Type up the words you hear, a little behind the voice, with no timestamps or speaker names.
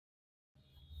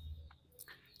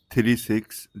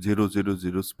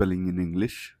36000 spelling in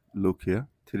English. Look here,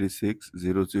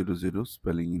 36000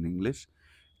 spelling in English.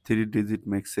 3 digit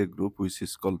makes a group which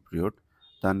is called period.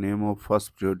 The name of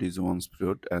first period is ones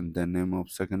period and the name of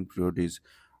second period is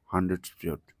hundreds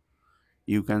period.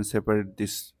 You can separate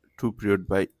this two period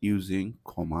by using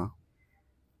comma.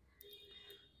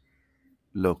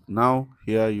 Look, now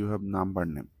here you have number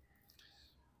name.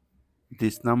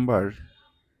 This number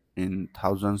in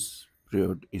thousands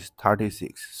period is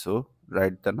 36, so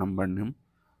write the number name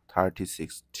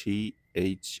 36, THIRTY,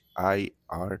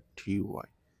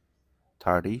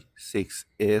 36,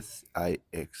 SIX,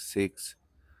 6.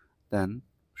 Then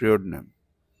period name,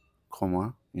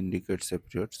 comma, indicates a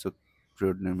period, so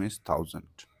period name is thousand,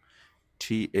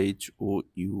 THOUSAND.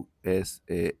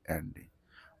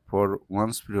 For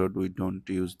ones period we don't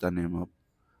use the name of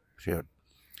period,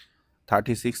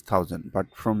 36,000,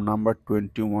 but from number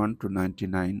 21 to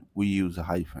 99 we use a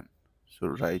hyphen, so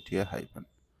write here hyphen.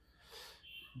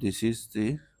 This is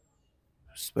the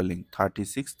spelling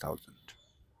 36,000.